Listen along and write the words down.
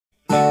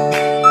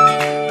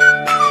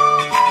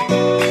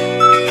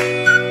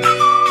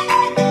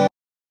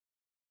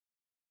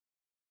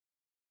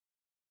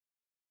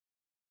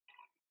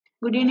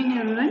Good evening,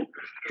 everyone.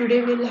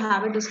 Today we'll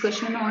have a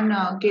discussion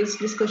on case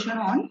discussion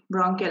on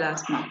bronchial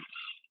asthma.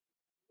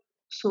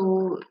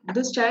 So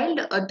this child,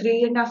 a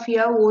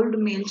 3.5-year-old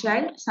male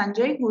child,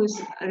 Sanjay, who is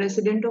a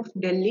resident of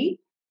Delhi,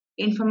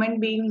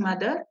 informant being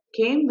mother,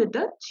 came with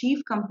a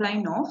chief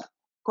complaint of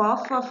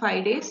cough for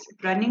 5 days,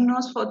 running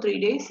nose for 3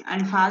 days,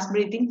 and fast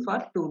breathing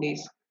for 2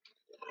 days.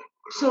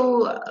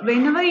 So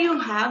whenever you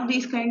have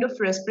these kind of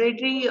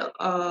respiratory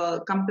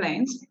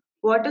complaints,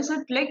 what is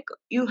it like?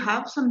 You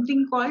have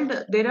something called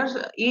there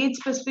are age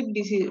specific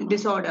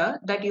disorder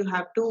that you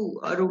have to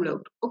rule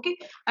out. Okay,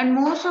 and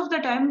most of the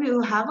time you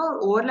have a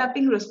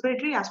overlapping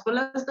respiratory as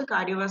well as the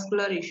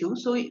cardiovascular issue.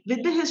 So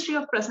with the history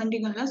of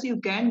presenting illness,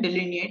 you can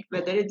delineate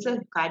whether it's a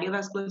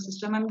cardiovascular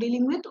system I'm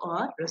dealing with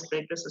or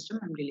respiratory system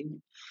I'm dealing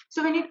with.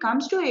 So when it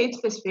comes to age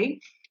specific,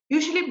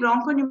 usually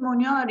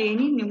bronchopneumonia or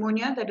any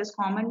pneumonia that is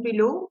common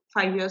below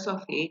 5 years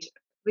of age,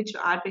 which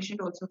our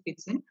patient also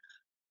fits in.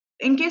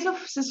 In case of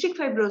cystic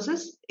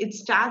fibrosis, it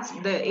starts,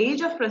 the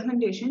age of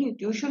presentation, it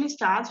usually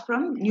starts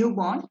from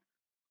newborn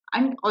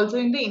and also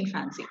in the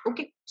infancy.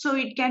 Okay, so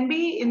it can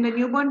be in the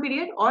newborn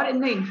period or in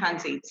the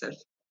infancy itself.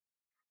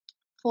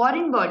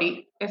 Foreign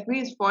body,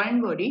 FB is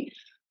foreign body.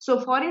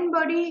 So foreign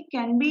body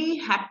can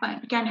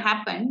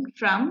happen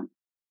from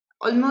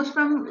almost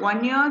from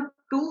 1 year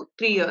to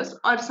 3 years,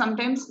 or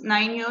sometimes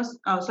 9 years,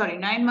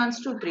 9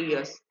 months to 3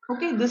 years.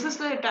 Okay, this is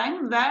the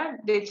time where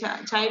the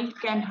child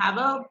can have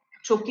a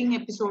choking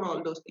episode,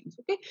 all those things.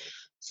 Okay,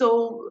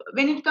 so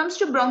when it comes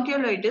to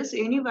bronchiolitis,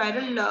 any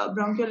viral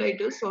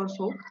bronchiolitis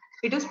also,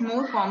 it is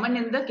more common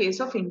in the case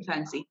of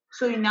infancy.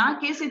 So in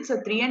our case, it's a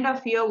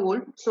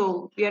 3.5-year-old.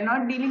 So we are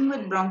not dealing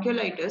with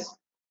bronchiolitis,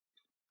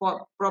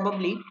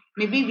 probably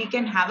maybe we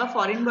can have a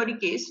foreign body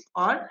case,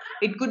 or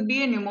it could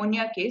be a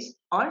pneumonia case,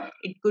 or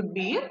it could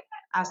be a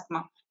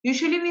asthma.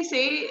 Usually we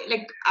say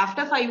like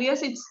after 5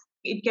 years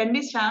it can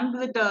be stamped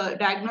with a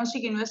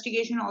diagnostic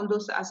investigation, all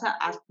those as a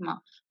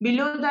asthma.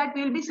 Below that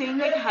we'll be saying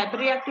like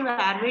hyperreactive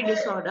airway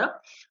disorder.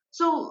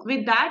 So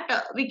with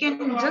that we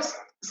can just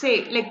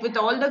say, like with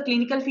all the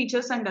clinical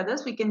features and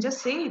others, we can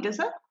just say it is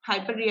a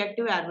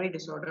hyperreactive airway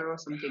disorder or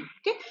something.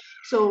 Okay,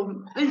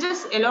 so we'll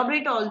just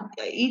elaborate all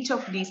each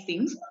of these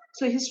things.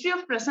 So history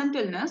of present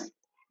illness.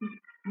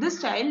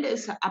 This child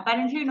is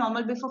apparently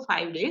normal before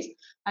 5 days,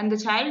 and the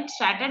child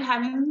started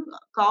having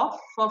cough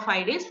for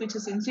 5 days, which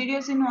is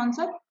insidious in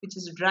onset, which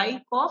is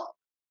dry cough,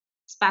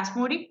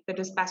 spasmodic, that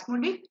is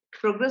spasmodic,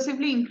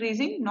 progressively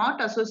increasing,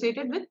 not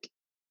associated with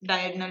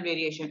diurnal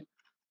variation,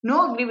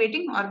 no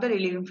aggravating or the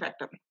relieving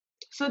factor.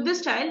 So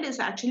this child is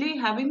actually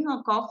having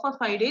a cough for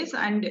 5 days,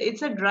 and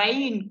it's a dry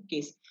in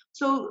case.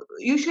 So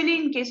usually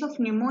in case of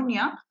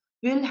pneumonia,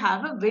 we'll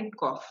have a wet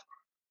cough.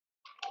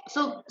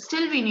 So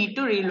still we need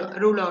to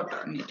rule out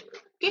on it.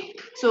 Okay,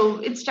 so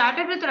it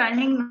started with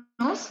running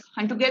nose,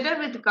 and together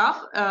with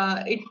cough,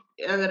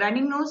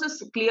 running nose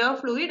is clear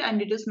fluid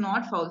and it is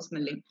not foul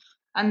smelling.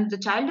 And the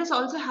child is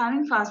also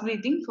having fast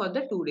breathing for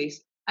the 2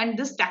 days. And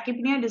this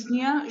tachypnea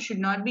dyspnea should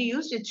not be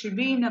used. It should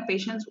be in a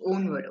patient's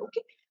own word.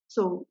 Okay.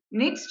 So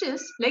next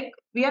is like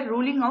we are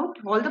ruling out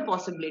all the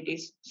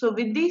possibilities. So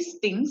with these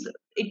things,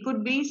 it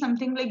could be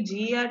something like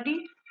GERD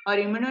or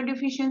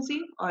immunodeficiency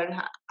or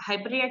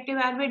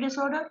hyperreactive airway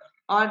disorder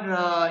or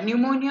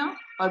pneumonia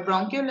or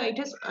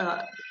bronchiolitis.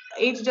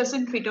 Age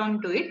doesn't fit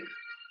onto it.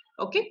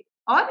 Okay,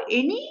 or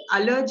any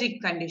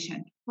allergic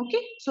condition.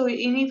 Okay, so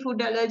any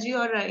food allergy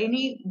or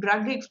any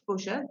drug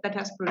exposure that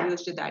has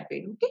produced that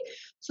way. Okay,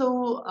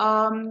 so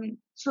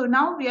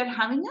now we are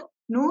having a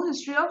no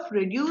history of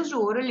reduced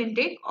oral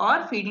intake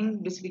or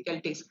feeding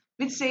difficulties,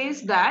 which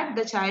says that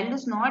the child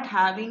is not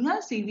having a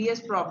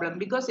CVS problem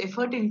because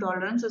effort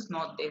intolerance is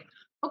not there.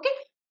 Okay,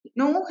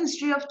 no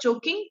history of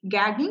choking,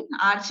 gagging,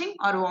 arching,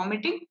 or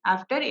vomiting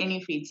after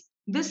any feeds.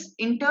 This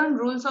in turn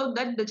rules out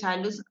that the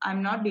child is,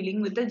 I'm not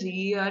dealing with a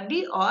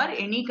GERD or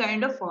any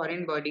kind of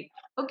foreign body.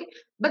 Okay,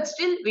 but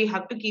still we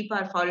have to keep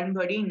our foreign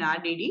body in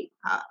RDD.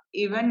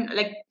 Even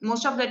like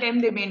most of the time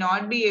they may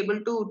not be able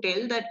to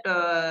tell that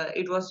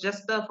it was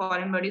just the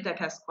foreign body that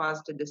has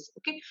caused this.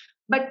 Okay,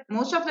 but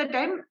most of the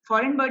time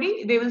foreign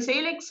body, they will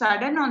say like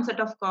sudden onset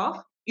of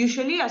cough,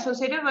 usually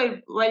associated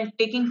while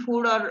taking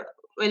food or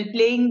while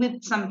playing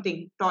with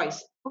something,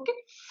 toys. Okay,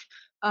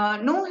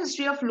 no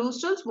history of loose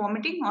stools,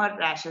 vomiting, or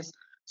rashes.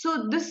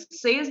 So this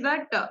says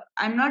that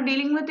I'm not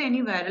dealing with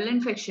any viral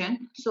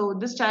infection. So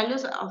this child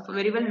is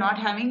very well not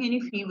having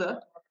any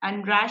fever,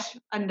 and rash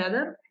and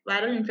other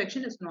viral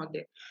infection is not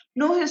there.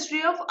 No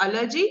history of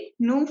allergy,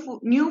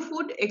 new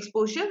food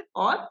exposure,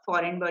 or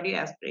foreign body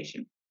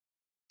aspiration.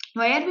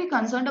 Why are we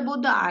concerned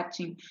about the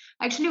arching?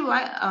 Actually,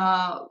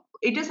 why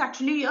it is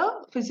actually a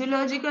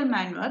physiological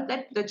maneuver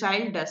that the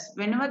child does.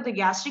 Whenever the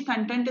gastric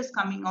content is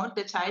coming out,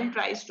 the child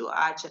tries to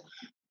arch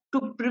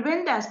to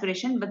prevent the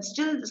aspiration, but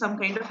still some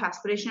kind of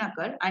aspiration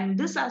occur, and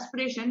this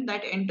aspiration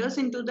that enters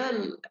into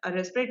the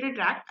respiratory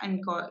tract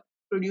and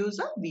produce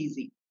a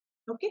wheezing.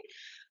 Okay,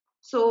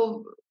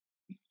 so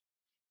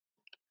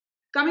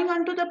coming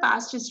on to the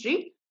past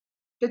history,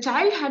 the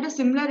child had a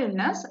similar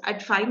illness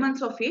at 5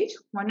 months of age,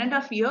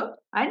 1.5 year,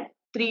 and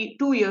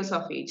 2 years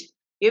of age.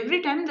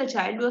 Every time the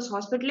child was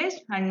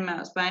hospitalized and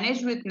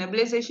managed with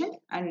nebulization,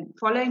 and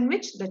following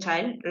which the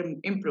child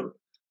improved.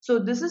 So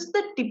this is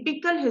the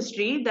typical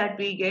history that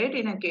we get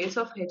in a case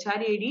of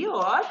HRAD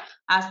or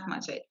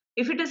asthma child.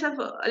 If it is a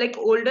like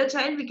older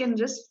child, we can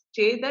just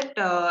say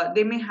that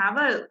they may have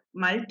a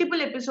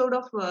multiple episode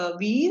of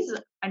wheeze,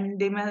 and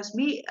they must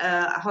be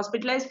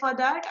hospitalized for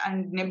that,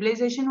 and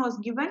nebulization was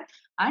given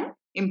and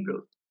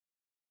improved.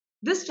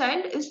 This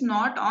child is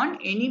not on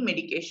any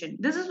medication.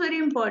 This is very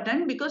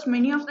important because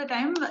many of the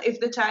time, if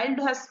the child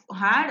has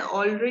had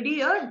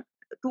already a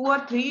 2 or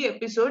 3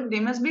 episode, they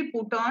must be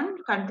put on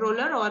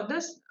controller or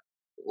this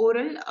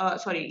oral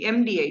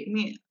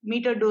MDI,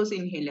 meter dose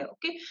inhaler,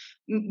 okay,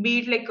 be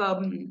it like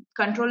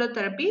controller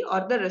therapy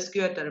or the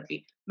rescuer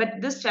therapy.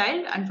 But this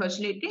child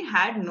unfortunately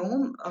had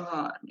no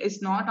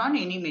is not on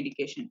any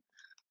medication.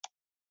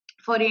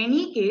 For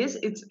any case,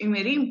 it's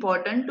very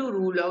important to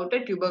rule out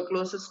a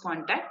tuberculosis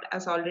contact.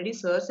 As already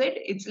sir said,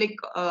 it's like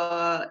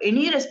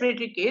any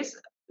respiratory case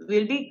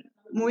will be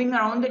moving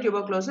around the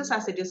tuberculosis,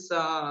 as it is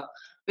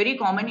very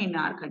common in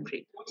our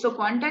country. So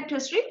contact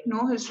history,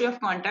 no history of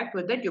contact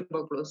with the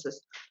tuberculosis.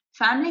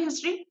 Family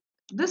history,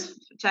 this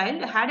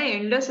child had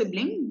an elder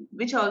sibling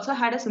which also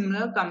had a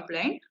similar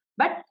complaint,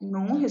 but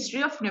no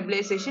history of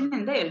nebulization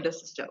in the elder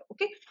sister.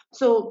 Okay,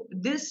 so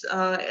this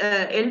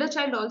elder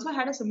child also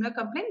had a similar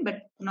complaint,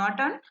 but not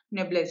on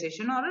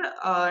nebulization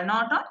or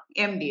not on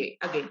MDA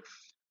again.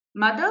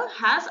 Mother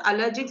has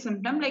allergic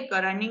symptom like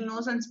a running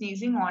nose and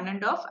sneezing on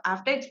and off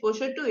after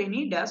exposure to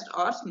any dust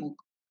or smoke.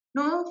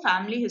 No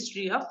family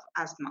history of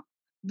asthma.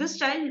 This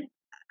child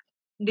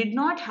did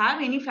not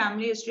have any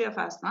family history of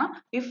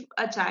asthma. If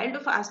a child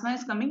of asthma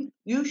is coming,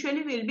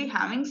 usually we'll be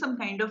having some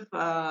kind of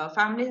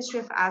family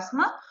history of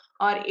asthma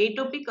or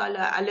atopic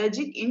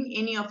allergic in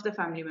any of the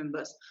family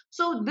members.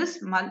 So this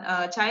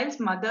child's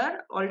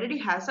mother already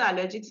has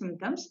allergic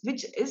symptoms,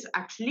 which is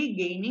actually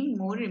gaining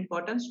more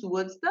importance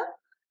towards the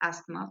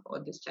asthma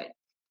for this child.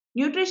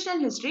 Nutritional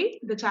history,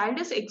 the child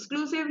is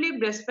exclusively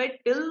breastfed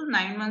till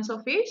 9 months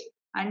of age,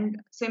 and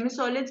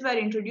semisolids were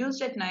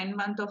introduced at 9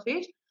 months of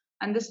age,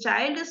 and this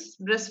child is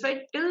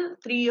breastfed till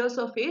 3 years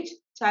of age.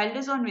 Child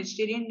is on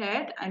vegetarian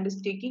diet and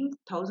is taking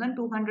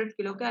 1200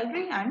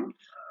 kilocalorie and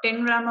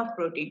 10 gram of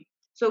protein.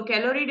 So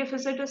calorie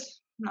deficit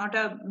is not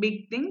a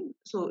big thing,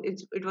 so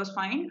it was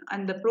fine,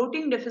 and the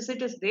protein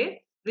deficit is there,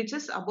 which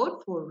is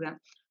about 4 gram.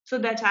 So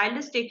the child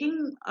is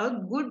taking a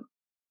good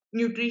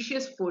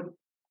nutritious food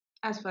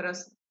as far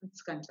as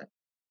it's concerned.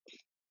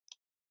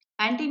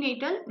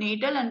 Antenatal,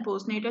 natal, and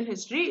postnatal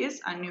history is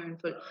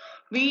uneventful.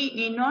 We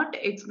need not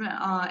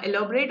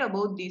elaborate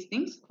about these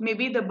things.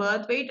 Maybe the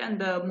birth weight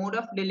and the mode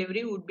of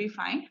delivery would be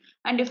fine.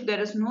 And if there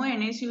is no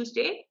NICU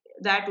stay,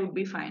 that would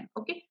be fine.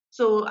 Okay.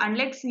 So,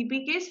 unlike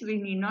CP case, we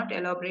need not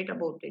elaborate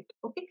about it.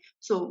 Okay.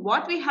 So,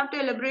 what we have to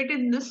elaborate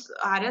in this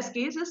RS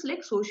case is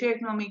like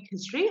socioeconomic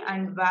history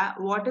and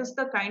what is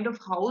the kind of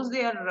house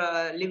they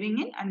are living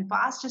in, and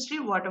past history,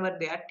 whatever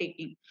they are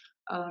taking.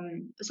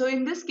 So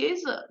in this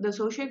case, the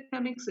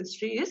socioeconomic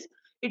history is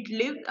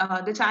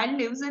the child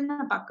lives in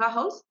a pakka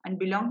house and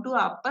belong to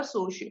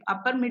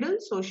upper middle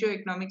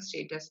socioeconomic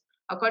status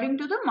according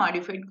to the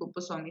modified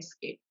Kuppuswamy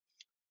scale.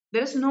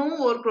 There is no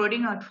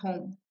overcrowding at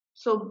home,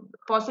 so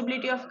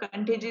possibility of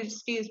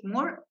contagiosity is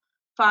more.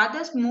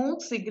 Father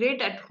smokes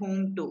cigarette at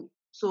home too.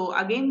 So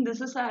again,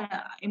 this is an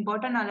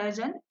important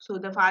allergen. So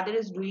the father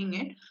is doing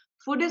it.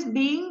 Food is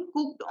being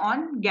cooked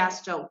on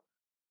gas stove.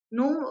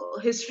 No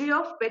history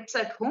of pets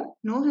at home,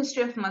 no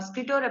history of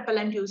mosquito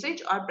repellent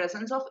usage or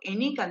presence of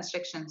any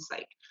construction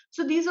site.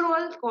 So these are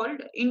all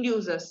called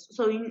inducers.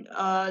 So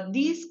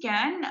these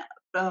can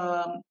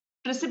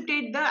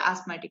precipitate the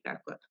asthmatic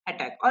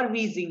attack or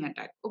wheezing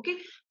attack. Okay.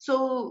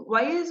 So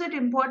why is it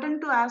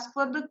important to ask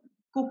for the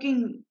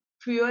cooking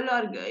fuel,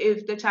 or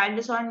if the child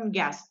is on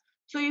gas?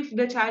 So if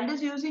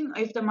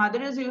the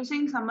mother is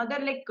using some other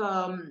like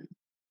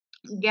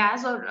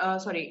gas or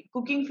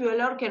cooking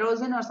fuel or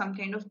kerosene or some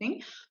kind of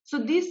thing, so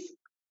this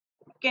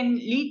can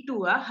lead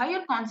to a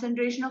higher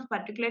concentration of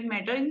particulate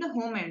matter in the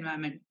home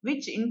environment,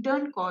 which in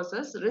turn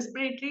causes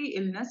respiratory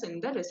illness in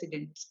the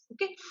residents.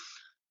 Okay.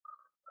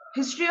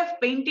 History of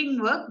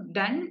painting work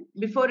done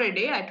before a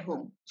day at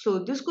home, so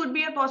this could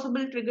be a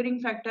possible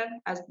triggering factor,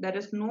 as there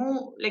is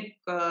no like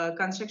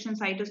construction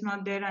site is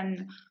not there,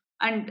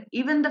 and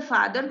even the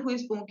father who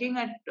is smoking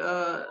at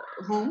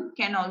home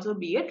can also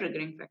be a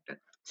triggering factor.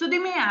 So they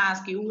may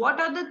ask you, what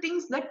are the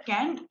things that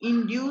can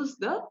induce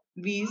the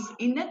wheeze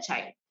in a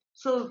child?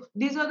 So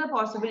these are the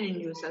possible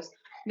inducers,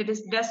 that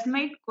is dust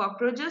mite,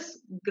 cockroaches,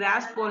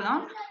 grass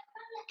pollen,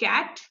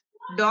 cat,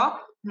 dog,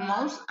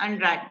 mouse,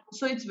 and rat.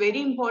 So it's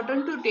very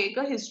important to take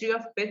a history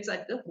of pets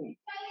at the home.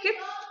 Okay.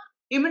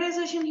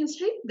 Immunization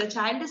history. The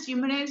child is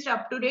immunized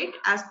up to date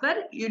as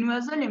per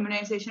Universal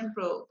Immunization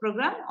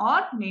Program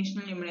or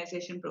National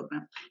Immunization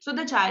Program. So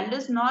the child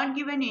is not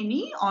given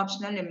any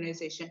optional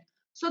immunization.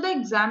 So the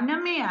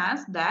examiner may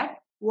ask that,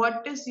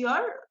 what is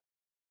your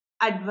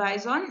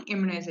advice on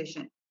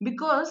immunization?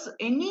 Because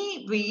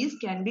any wheeze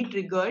can be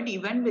triggered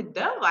even with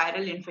the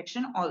viral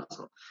infection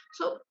also.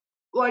 So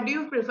what do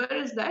you prefer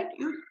is that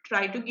you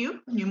try to give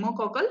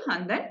pneumococcal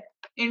and then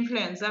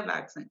influenza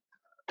vaccine.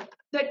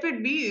 That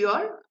would be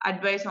your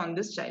advice on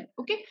this child.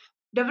 Okay.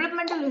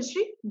 Developmental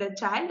history, the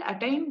child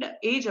attained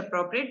age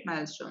appropriate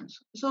milestones.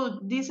 So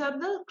these are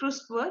the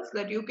crisp words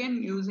that you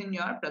can use in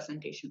your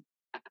presentation.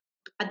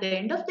 At the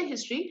end of the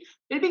history,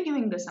 we'll be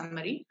giving the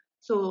summary.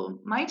 So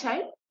my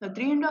child, a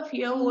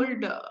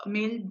 3.5-year-old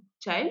male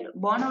child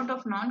born out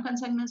of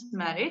non-consanguineous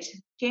marriage,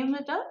 came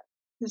with a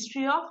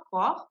history of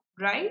cough,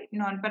 dry,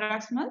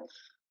 non-paroxysmal,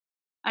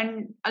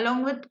 and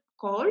along with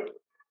cold,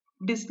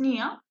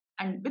 dyspnea,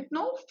 and with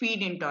no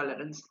feed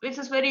intolerance, which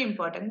is very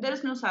important. There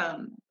is no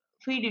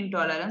feed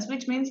intolerance,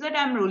 which means that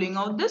I'm ruling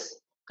out this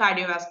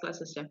cardiovascular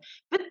system.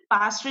 With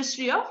past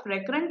history of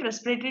recurrent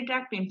respiratory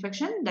tract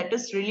infection that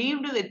is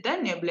relieved with the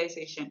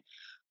nebulization.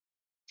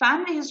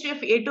 Family history of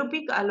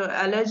atopic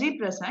allergy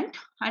present,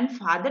 and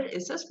father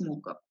is a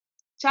smoker.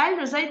 Child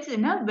resides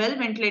in a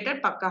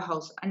well-ventilated Pakka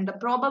house, and the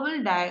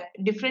probable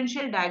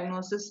differential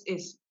diagnosis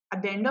is,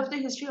 at the end of the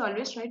history,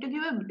 always try to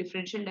give a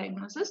differential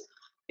diagnosis,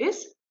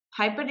 is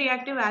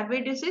hyperreactive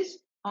airway disease,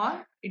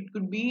 or it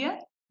could be a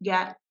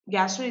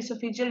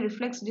gastroesophageal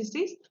reflux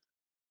disease.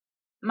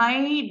 My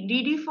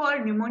DD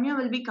for pneumonia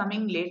will be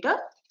coming later,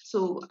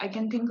 so I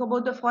can think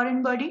about the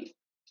foreign body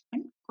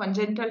and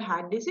congenital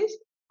heart disease,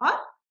 or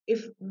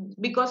if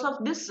because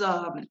of this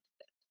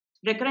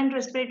recurrent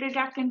respiratory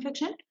tract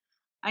infection,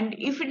 and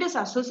if it is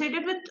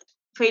associated with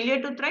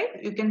failure to thrive,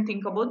 you can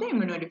think about the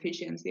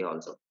immunodeficiency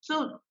also.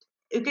 So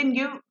you can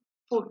give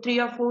 3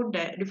 or 4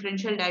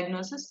 differential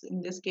diagnosis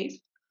in this case.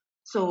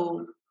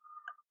 So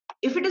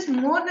if it is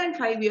more than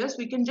 5 years,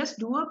 we can just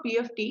do a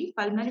PFT,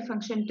 pulmonary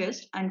function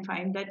test, and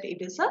find that it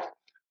is a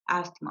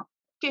asthma.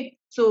 Okay,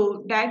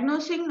 so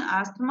diagnosing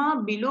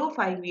asthma below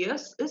 5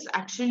 years is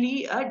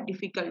actually a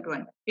difficult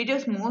one. It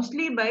is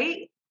mostly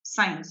by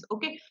signs.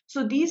 Okay,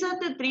 so these are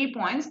the 3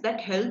 points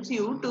that helps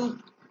you to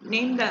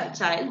name the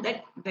child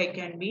that they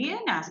can be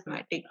an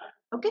asthmatic.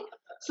 Okay,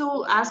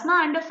 so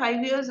asthma under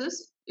 5 years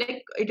is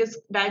like it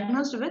is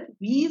diagnosed with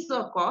wheeze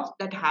or cough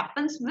that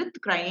happens with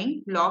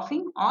crying,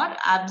 laughing, or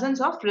absence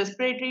of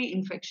respiratory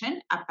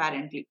infection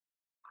apparently.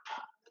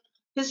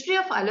 History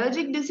of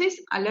allergic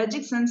disease,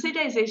 allergic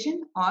sensitization,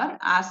 or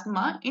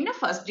asthma in a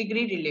first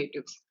degree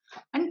relatives.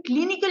 And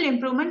clinical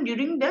improvement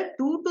during the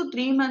 2 to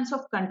 3 months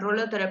of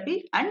controller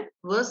therapy and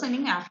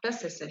worsening after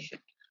cessation.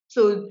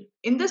 So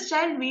in this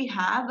child, we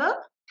have a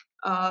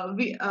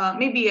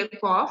maybe a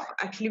cough.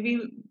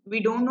 Actually, we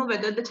don't know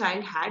whether the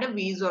child had a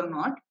wheeze or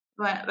not.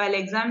 While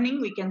examining,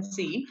 we can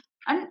see,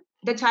 and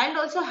the child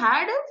also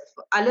had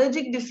a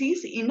allergic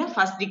disease in a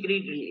first degree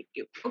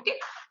relative. Okay,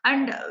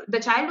 and the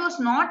child was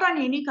not on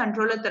any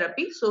controller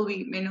therapy, so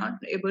we may not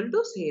able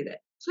to say that.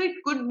 So it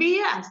could be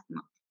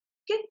asthma.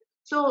 Okay,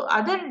 so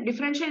other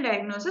differential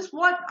diagnosis,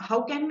 what,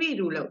 how can we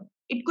rule out?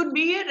 It could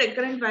be a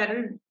recurrent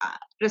viral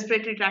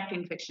respiratory tract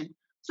infection.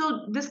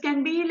 So this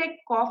can be like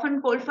cough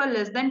and cold for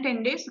less than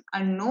 10 days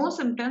and no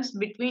symptoms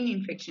between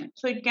infection.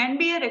 So it can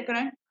be a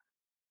recurrent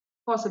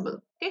possible.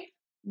 Okay,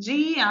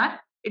 GER,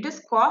 it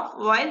is cough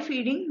while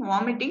feeding,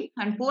 vomiting,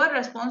 and poor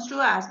response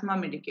to asthma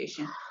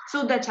medication.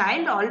 So the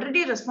child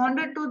already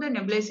responded to the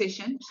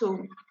nebulization,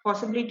 so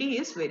possibility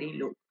is very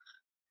low.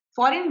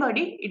 Foreign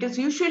body, it is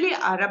usually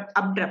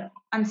abrupt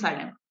and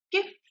sudden.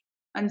 Okay,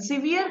 and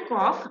severe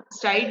cough,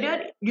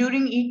 stridor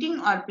during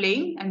eating or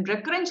playing, and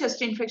recurrent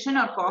chest infection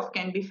or cough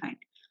can be found.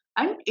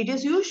 And it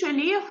is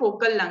usually a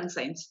focal lung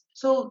signs.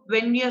 So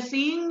when we are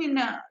seeing in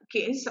a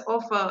case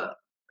of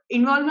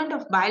involvement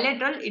of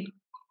bilateral,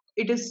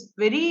 it is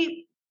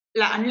very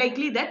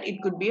unlikely that it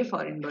could be a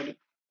foreign body.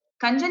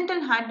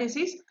 Congenital heart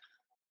disease,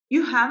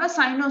 you have a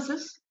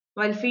cyanosis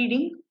while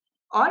feeding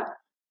or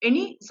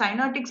any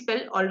cyanotic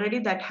spell already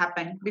that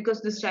happened, because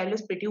this child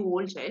is pretty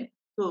old child.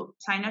 So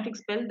cyanotic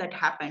spell that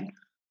happened,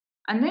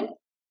 and then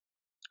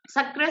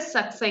suck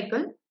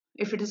cycle.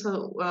 If it is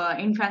a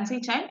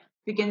infancy child,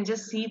 we can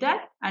just see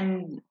that,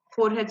 and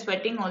forehead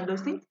sweating, all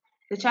those things.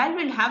 The child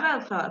will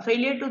have a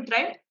failure to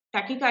thrive,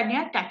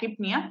 tachycardia,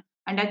 tachypnea,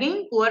 and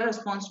again poor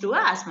response to a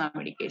asthma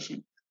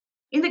medication.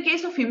 In the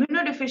case of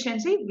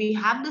immunodeficiency, we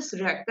have this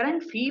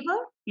recurrent fever,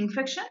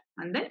 infection,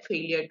 and then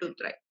failure to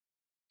thrive.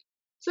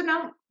 So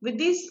now with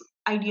these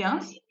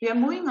ideas, we are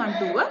moving on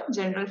to a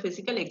general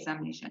physical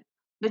examination.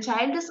 The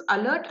child is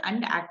alert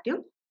and active,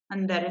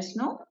 and there is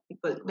no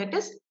equal. That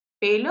is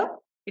pallor.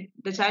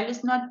 The child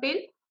is not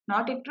pale,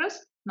 not icterus,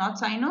 not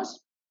cyanosed,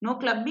 no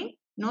clubbing,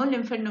 no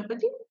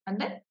lymphadenopathy, and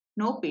then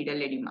no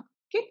pedal edema.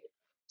 Okay.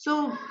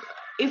 So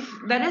if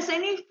there is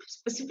any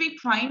specific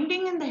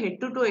finding in the head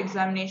to toe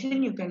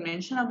examination, you can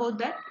mention about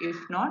that. If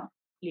not,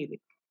 leave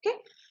it. Okay.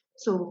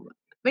 So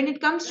when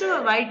it comes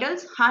to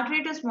vitals, heart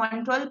rate is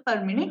 112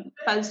 per minute,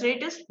 pulse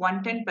rate is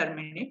 110 per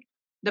minute.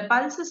 The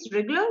pulse is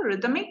regular,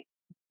 rhythmic,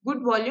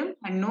 good volume,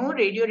 and no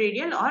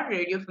radial or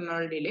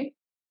radiofemoral delay.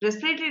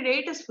 Respiratory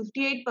rate is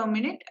 58 per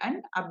minute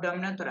and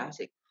abdominal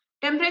thoracic.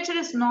 Temperature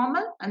is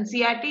normal and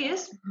CRT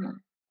is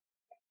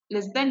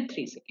less than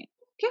 3 seconds.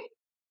 Okay.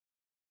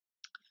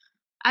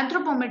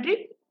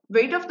 Anthropometry,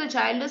 Weight of the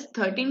child is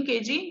 13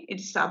 kg.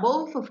 It's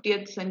above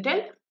 50th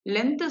centile.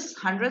 Length is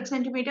 100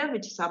 centimeter,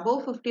 which is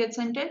above 50th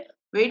centile.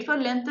 Weight for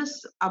length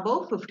is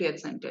above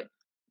 50th centile.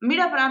 Mid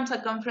upper arm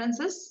circumference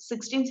is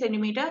 16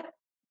 centimeter.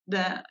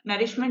 The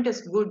nourishment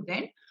is good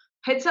then.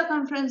 Head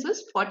circumference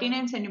is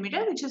 49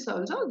 centimeter, which is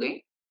also again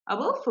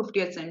above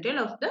 50th centile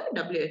of the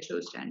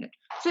WHO standard.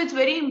 So it's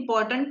very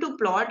important to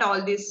plot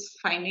all these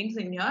findings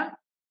in your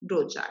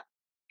growth chart.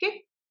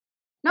 Okay.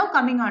 Now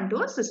coming on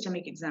to a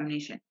systemic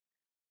examination.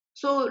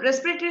 So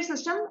respiratory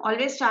system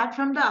always start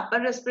from the upper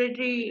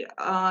respiratory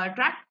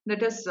tract,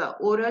 that is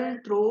oral,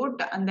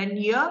 throat, and then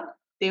ear.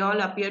 They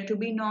all appear to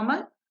be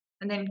normal.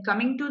 And then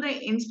coming to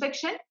the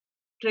inspection,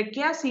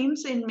 trachea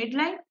seems in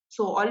midline.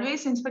 So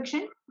always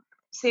inspection,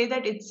 say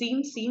that it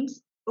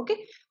seems, okay.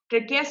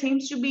 Trachea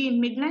seems to be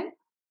in midline.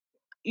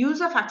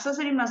 Use of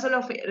accessory muscle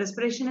of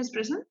respiration is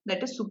present,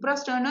 that is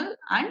suprasternal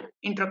and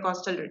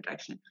intercostal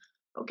retraction.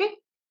 Okay.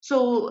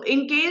 So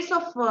in case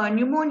of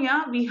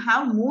pneumonia, we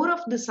have more of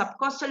the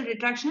subcostal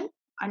retraction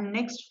and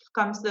next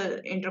comes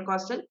the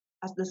intercostal.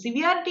 As the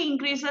severity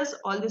increases,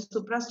 all the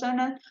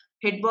suprasternal,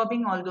 head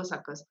bobbing, all those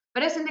occurs.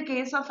 Whereas in the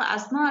case of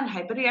asthma or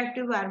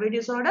hyperreactive airway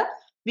disorder,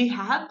 we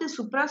have the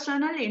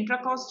suprasternal,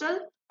 intercostal,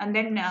 and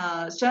then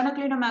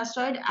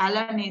sternocleidomastoid,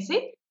 ala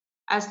nasi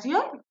as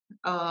your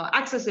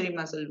accessory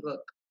muscle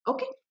work.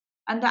 Okay.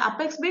 And the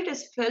apex bit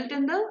is felt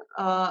in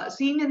the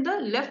seen in the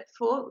left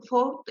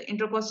fourth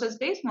intercostal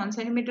space, 1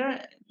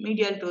 centimeter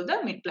medial to the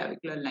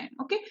midclavicular line.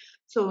 Okay.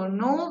 So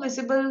no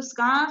visible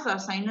scars or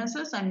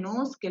sinuses and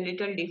no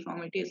skeletal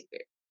deformity is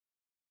there.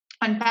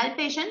 On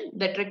palpation,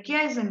 the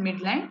trachea is in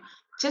midline,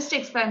 chest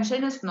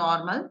expansion is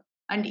normal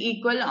and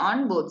equal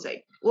on both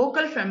sides.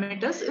 Vocal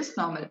fremitus is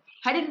normal.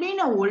 Had it been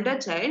an older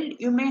child,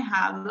 you may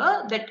have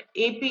that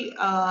AP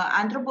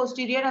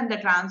anteroposterior and the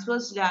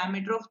transverse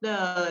diameter of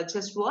the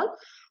chest wall.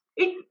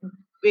 It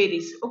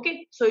varies.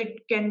 Okay, so it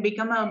can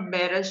become a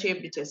barrel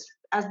shaped chest.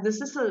 As this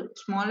is a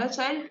smaller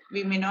child,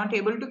 we may not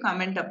able to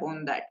comment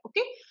upon that.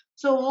 Okay,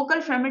 so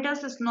vocal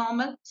fremitus is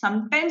normal.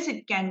 Sometimes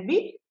it can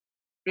be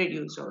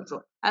reduced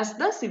also as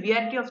the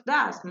severity of the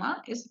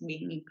asthma is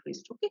being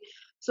increased. Okay,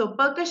 so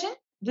percussion,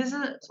 this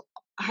is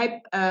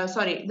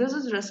this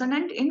is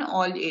resonant in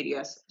all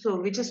areas, so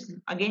which is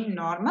again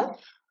normal,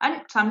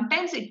 and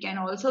sometimes it can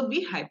also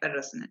be hyper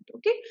resonant.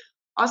 Okay,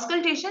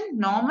 auscultation,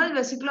 normal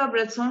vesicular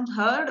breath sound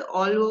heard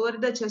all over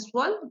the chest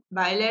wall,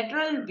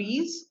 bilateral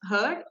wheeze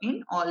heard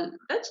in all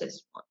the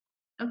chest wall.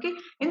 Okay,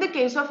 in the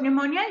case of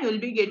pneumonia, you will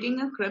be getting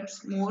a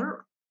Krebs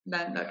more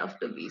than that of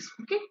the wheeze.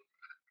 Okay.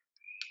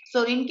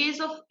 So in case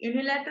of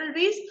unilateral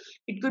wheeze,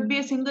 it could be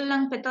a single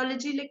lung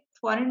pathology like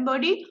foreign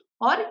body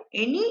or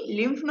any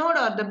lymph node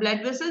or the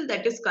blood vessel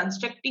that is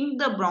constricting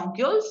the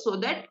bronchioles, so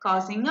that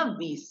causing a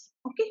wheeze.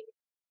 Okay.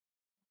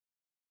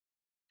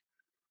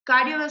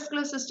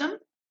 Cardiovascular system,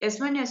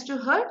 S1, S2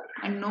 heard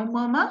and no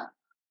murmur.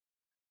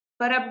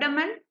 Per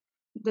abdomen,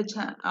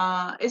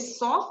 is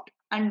soft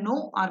and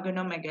no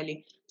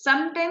organomegaly.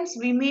 Sometimes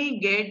we may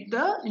get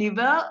the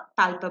liver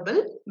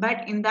palpable,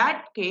 but in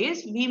that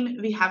case,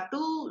 we have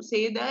to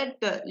say that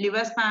the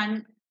liver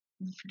span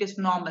it is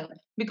normal,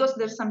 because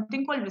there's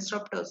something called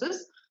viscoptosis.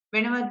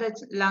 Whenever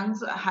the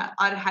lungs are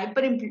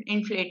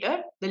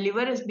hyperinflated, the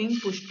liver is being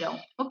pushed down.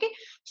 Okay,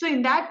 so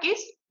in that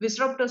case,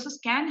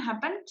 viscoptosis can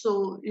happen.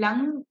 So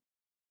lung,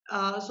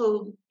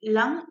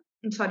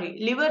 sorry,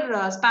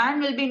 liver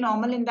span will be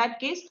normal in that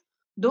case,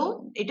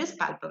 though it is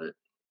palpable.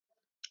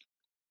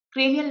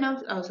 Cranial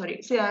nerve,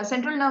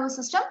 central nervous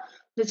system,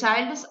 the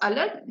child is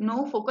alert,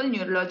 no focal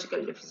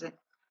neurological deficit.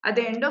 At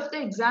the end of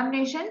the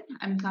examination,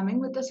 I'm coming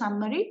with a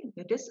summary.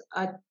 That is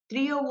a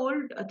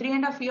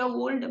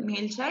 3.5-year-old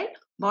male child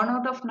born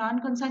out of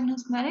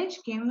non-consanguineous marriage,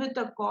 came with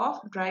a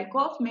cough, dry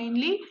cough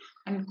mainly,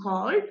 and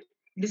called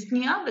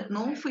dyspnea with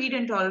no feed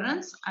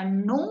intolerance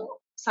and no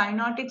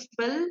cyanotic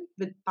spill,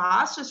 with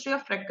past history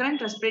of recurrent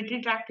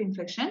respiratory tract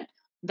infection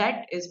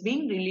that is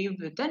being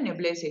relieved with a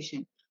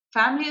nebulization.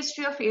 Family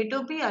history of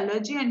atopy,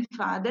 allergy, and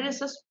father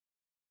is a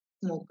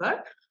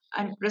smoker.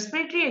 And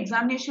respiratory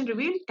examination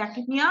revealed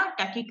tachypnea,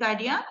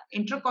 tachycardia,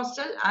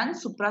 intercostal, and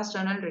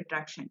suprasternal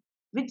retraction,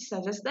 which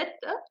suggests that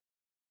the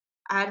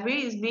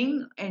airway is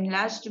being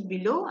enlarged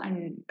below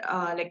and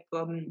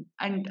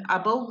and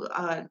above,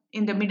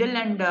 in the middle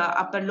and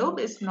upper lobe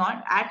is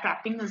not, air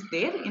trapping is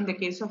there in the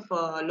case of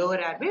lower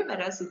airway,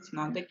 whereas it's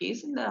not the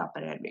case in the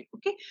upper airway.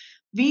 Okay,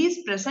 V is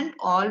present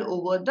all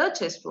over the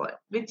chest wall,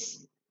 which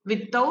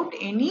without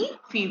any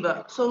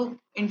fever. So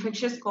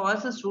infectious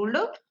cause is ruled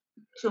out.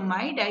 So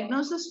my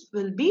diagnosis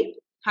will be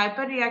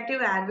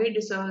hyperreactive airway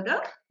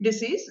disorder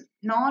disease,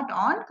 not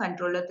on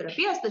controller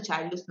therapy, as the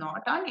child is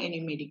not on any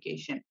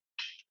medication.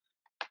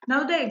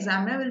 Now the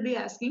examiner will be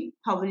asking,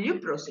 how will you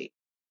proceed?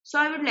 So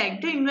I would like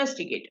to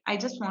investigate. I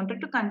just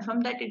wanted to confirm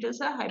that it is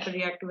a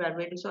hyperreactive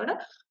airway disorder.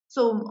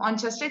 So on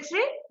chest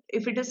X-ray,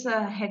 if it is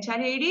a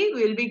HRAD,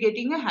 we will be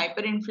getting a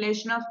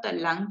hyperinflation of the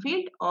lung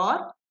field,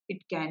 or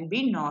it can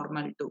be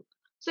normal too.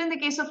 So in the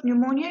case of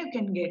pneumonia, you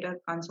can get a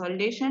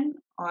consolidation,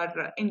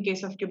 or in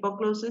case of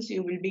tuberculosis,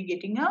 you will be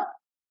getting a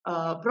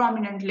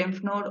prominent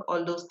lymph node,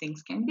 all those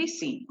things can be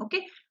seen.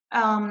 Okay.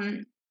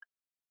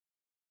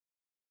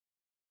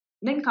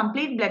 Then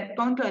complete blood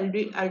count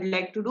I'd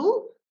like to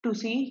do to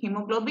see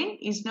hemoglobin,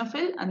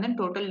 eosinophil, and then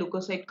total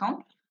leukocyte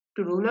count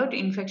to rule out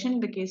infection in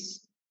the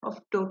case of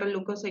total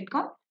leukocyte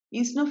count.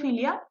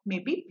 Eosinophilia may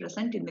be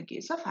present in the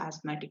case of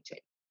asthmatic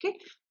child. Okay.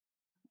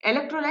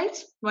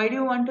 Electrolytes. Why do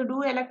you want to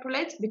do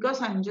electrolytes?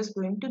 Because I'm just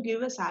going to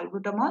give a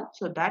salbutamol,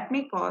 so that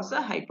may cause a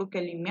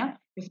hypokalemia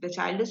if the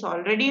child is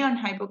already on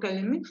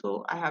hypokalemic.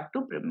 So I have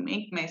to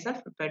make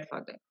myself prepared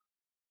for that.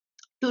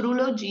 To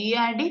rule out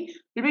GERD,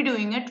 we'll be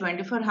doing a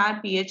 24-hour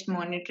pH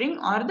monitoring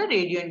or the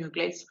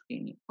radionuclide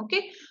screening.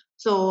 Okay,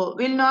 so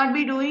we'll not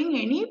be doing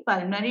any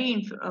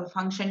pulmonary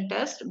function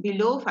test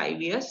below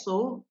 5 years.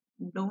 So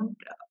don't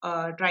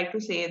try to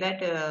say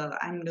that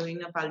I'm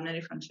doing a pulmonary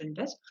function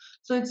test.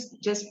 So it's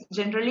just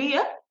generally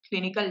a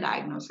clinical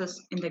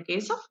diagnosis in the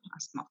case of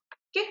asthma.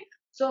 Okay,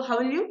 so how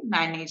will you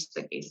manage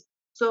the case?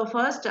 So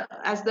first,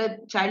 as the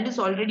child is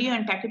already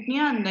on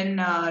tachypnea and then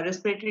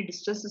respiratory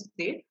distress is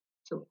there,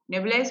 so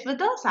nebulize with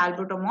a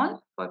salbutamol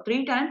for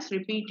 3 times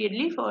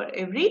repeatedly for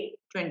every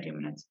 20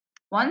 minutes.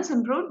 Once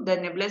improved, the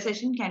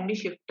nebulization can be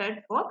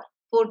shifted for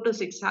 4 to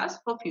 6 hours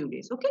for few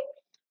days. Okay.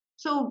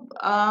 So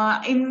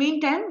in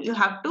meantime, you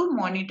have to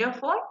monitor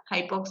for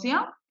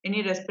hypoxia,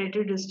 any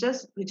respiratory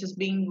distress which is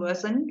being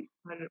worsened,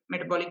 or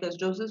metabolic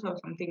acidosis or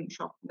something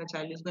shock the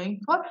child is going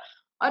for,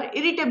 or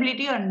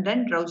irritability and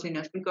then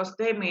drowsiness because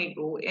they may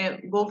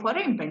go for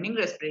an impending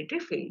respiratory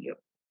failure.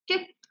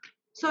 Okay.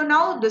 So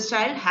now this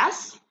child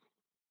has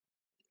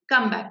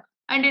come back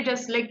and it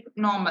is like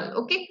normal.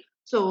 Okay,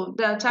 so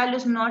the child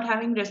is not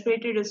having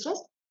respiratory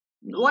distress.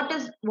 What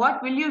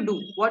will you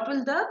do? What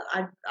will the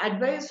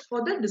advice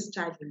for the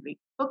discharge will be?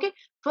 Okay,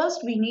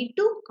 first we need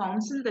to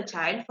counsel the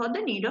child for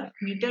the need of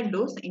metered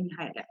dose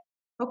inhaler.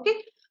 Okay,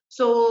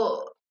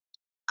 so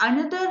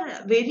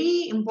another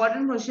very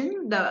important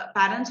question the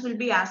parents will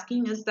be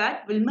asking is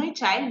that will my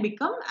child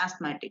become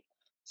asthmatic?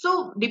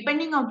 So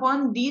depending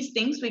upon these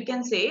things we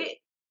can say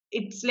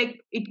it's like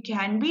it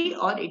can be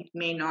or it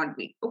may not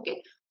be.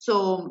 Okay,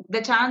 so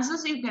the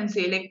chances you can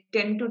say like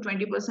 10 to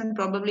 20%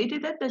 probability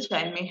that the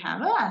child may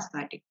have a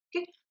asthmatic.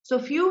 Okay, so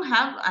few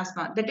have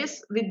asthma, that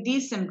is with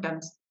these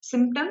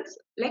symptoms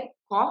like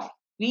cough,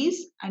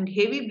 wheeze and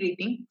heavy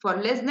breathing for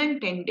less than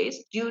 10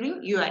 days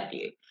during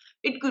URTA.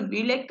 It could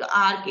be like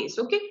our case.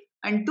 Okay,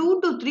 and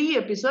 2 to 3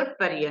 episode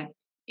per year.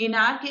 In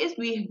our case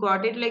we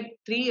got it like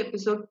 3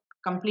 episode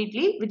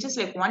completely, which is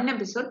like 1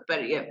 episode per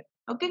year.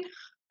 Okay,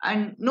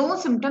 and no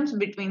symptoms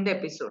between the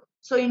episode.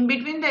 So in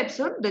between the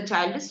episode the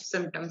child is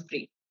symptom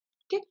free.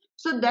 Okay,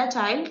 so the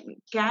child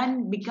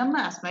can become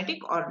asthmatic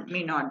or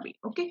may not be.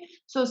 Okay,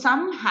 so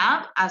some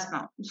have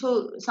asthma,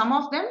 so some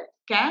of them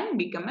can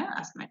become an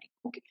asthmatic.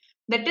 Okay,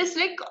 that is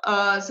like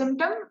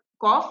symptom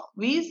cough,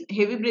 wheeze,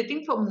 heavy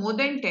breathing for more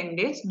than 10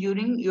 days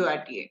during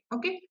URTA.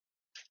 Okay,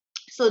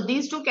 so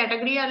these two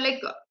category are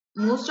like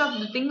most of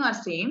the thing are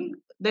same,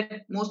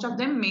 that most of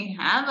them may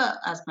have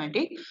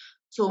asthmatic.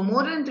 So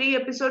more than 3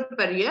 episodes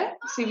per year,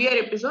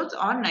 severe episodes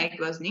or night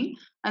worsening,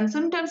 and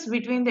symptoms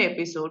between the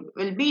episode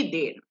will be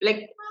there,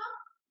 like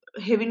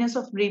heaviness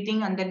of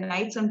breathing, and then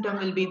night symptom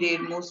will be there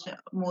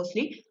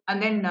mostly,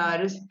 and then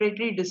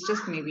respiratory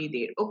distress may be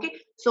there. Okay,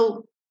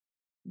 so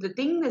the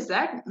thing is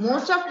that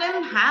most of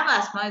them have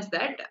asthma is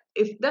that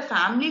if the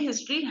family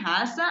history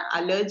has an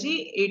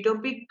allergy,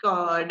 atopic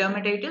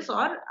dermatitis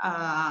or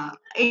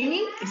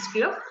any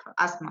history of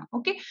asthma.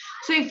 Okay,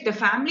 so if the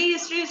family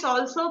history is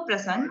also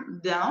present,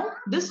 now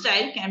this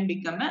child can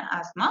become an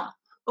asthma.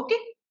 Okay,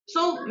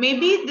 so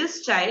maybe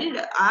this child,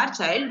 our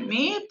child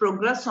may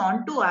progress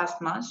on to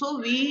asthma, so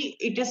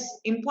it is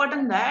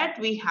important that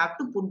we have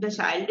to put the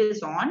child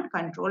is on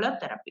controller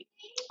therapy.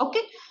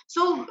 Okay,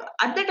 so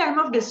at the time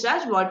of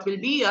discharge, what will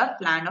be your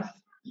plan of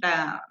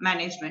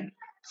management?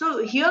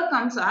 So here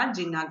comes our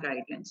GINA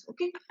guidelines.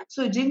 Okay,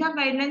 so GINA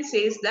guidelines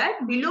says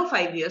that below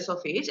 5 years of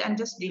age, I'm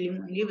just dealing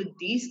only with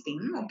these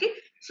things. Okay,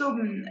 so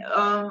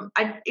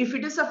if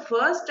it is a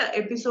first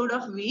episode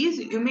of wheeze,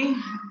 you may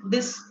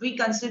this we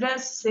consider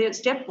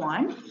step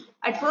one.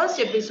 At first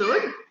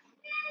episode,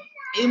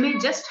 you may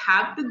just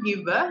have to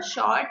give a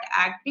short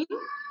acting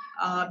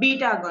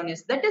beta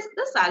agonist, that is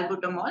the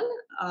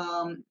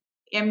salbutamol,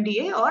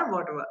 MDA or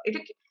whatever.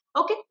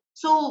 Okay.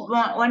 So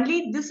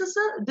only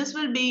this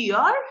will be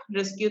your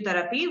rescue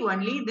therapy.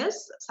 Only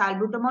this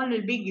salbutamol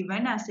will be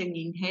given as an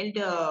inhaled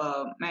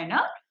manner.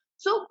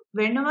 So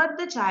whenever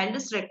the child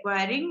is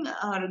requiring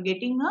or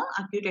getting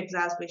a acute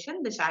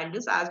exacerbation, the child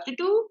is asked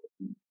to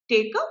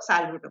take a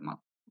salbutamol.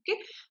 Okay.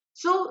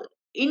 So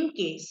in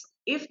case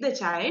if the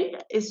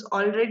child is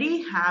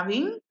already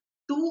having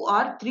 2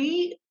 or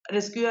 3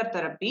 rescuer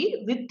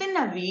therapy within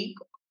a week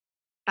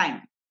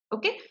time.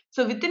 Okay,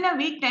 so within a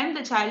week time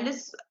the child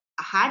is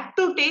had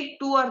to take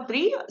 2 or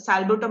 3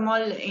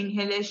 salbutamol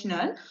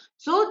inhalational,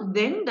 so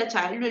then the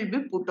child will be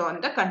put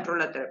on the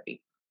controller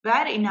therapy,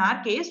 where in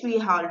our case we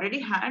already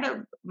had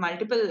a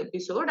multiple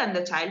episode and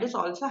the child is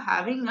also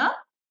having a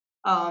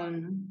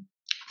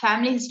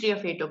family history of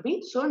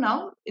atopy. So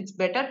now it's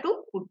better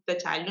to put the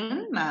child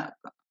in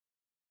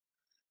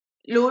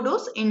low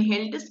dose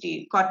inhaled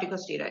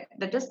corticosteroid,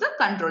 that is the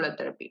controller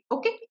therapy.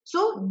 Okay,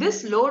 so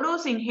this low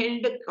dose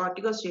inhaled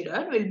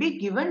corticosteroid will be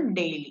given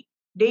daily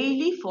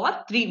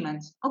for 3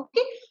 months.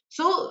 Okay,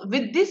 so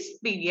with this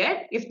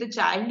period, if the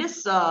child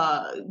is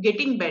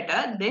getting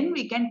better, then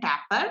we can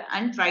taper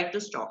and try to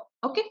stop.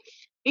 Okay,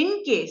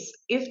 in case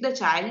if the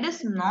child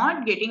is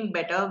not getting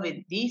better with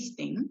these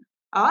things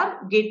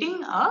or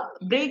getting a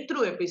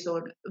breakthrough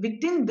episode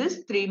within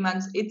this 3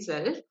 months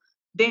itself,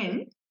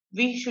 then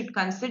we should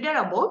consider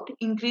about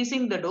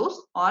increasing the dose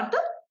or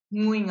the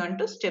moving on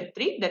to step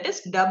 3, that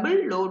is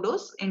double low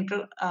dose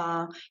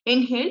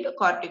inhaled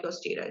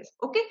corticosteroids.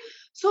 Okay,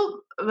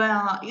 so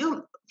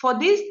you for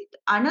these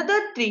another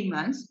 3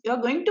 months you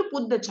are going to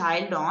put the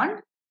child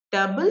on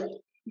double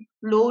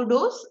low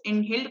dose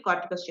inhaled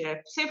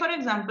corticosteroid. Say for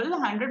example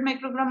 100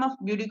 microgram of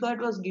Budicort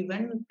was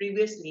given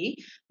previously.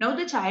 Now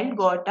the child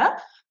got a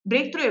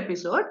breakthrough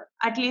episode,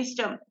 at least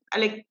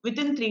like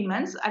within 3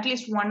 months, at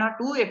least 1 or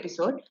 2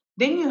 episode,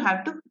 then you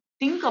have to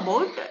think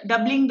about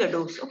doubling the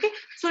dose. Okay,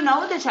 so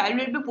now the child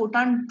will be put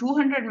on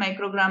 200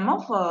 microgram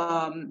of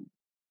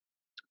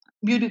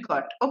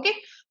Budicort. Okay,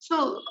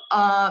 so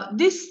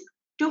this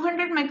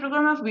 200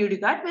 microgram of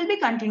Budicort will be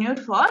continued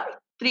for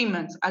 3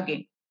 months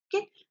again.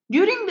 Okay,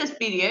 during this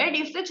period,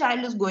 if the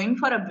child is going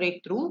for a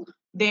breakthrough,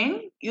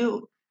 then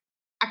you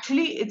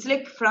actually it's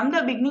like from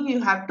the beginning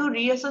you have to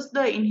reassess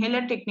the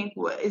inhaler technique.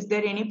 Is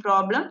there any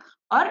problem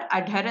or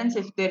adherence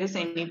if there is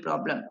any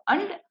problem?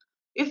 And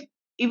if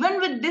even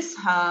with this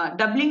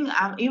doubling,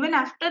 even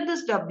after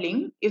this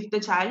doubling, if the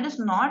child is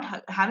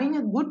not having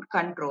a good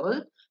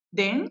control,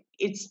 then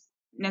it's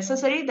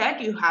necessary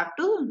that you have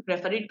to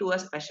refer it to a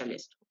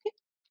specialist. Okay,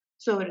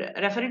 so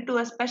refer it to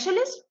a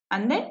specialist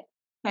and then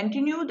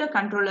continue the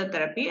controller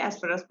therapy as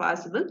far as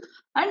possible.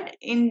 And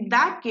in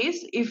that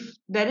case, if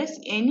there is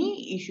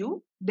any issue,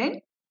 then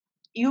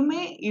you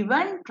may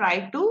even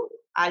try to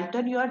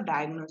alter your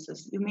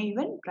diagnosis. You may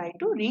even try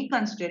to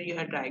reconsider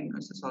your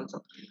diagnosis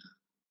also.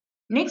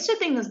 Next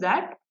thing is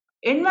that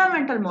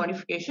environmental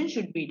modification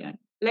should be done.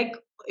 Like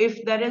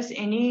if there is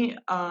any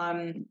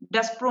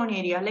dust prone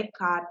area like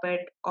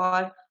carpet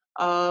or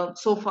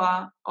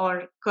sofa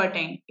or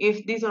curtain,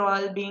 if these are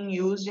all being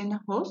used in the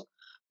house,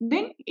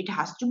 then it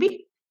has to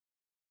be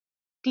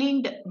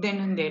cleaned then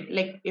and there,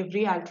 like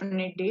every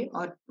alternate day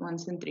or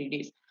once in 3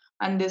 days.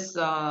 And this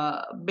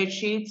bed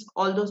sheets,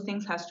 all those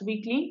things has to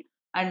be cleaned,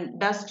 and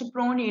dust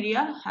prone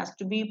area has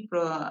to be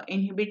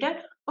inhibited.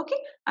 Okay,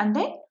 and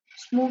then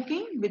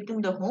smoking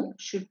within the home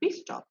should be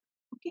stopped.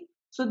 Okay,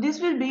 so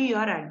this will be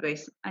your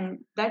advice, and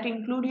that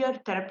include your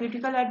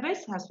therapeutical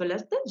advice as well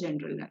as the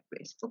general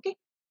advice. Okay,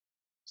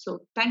 so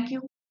thank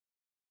you.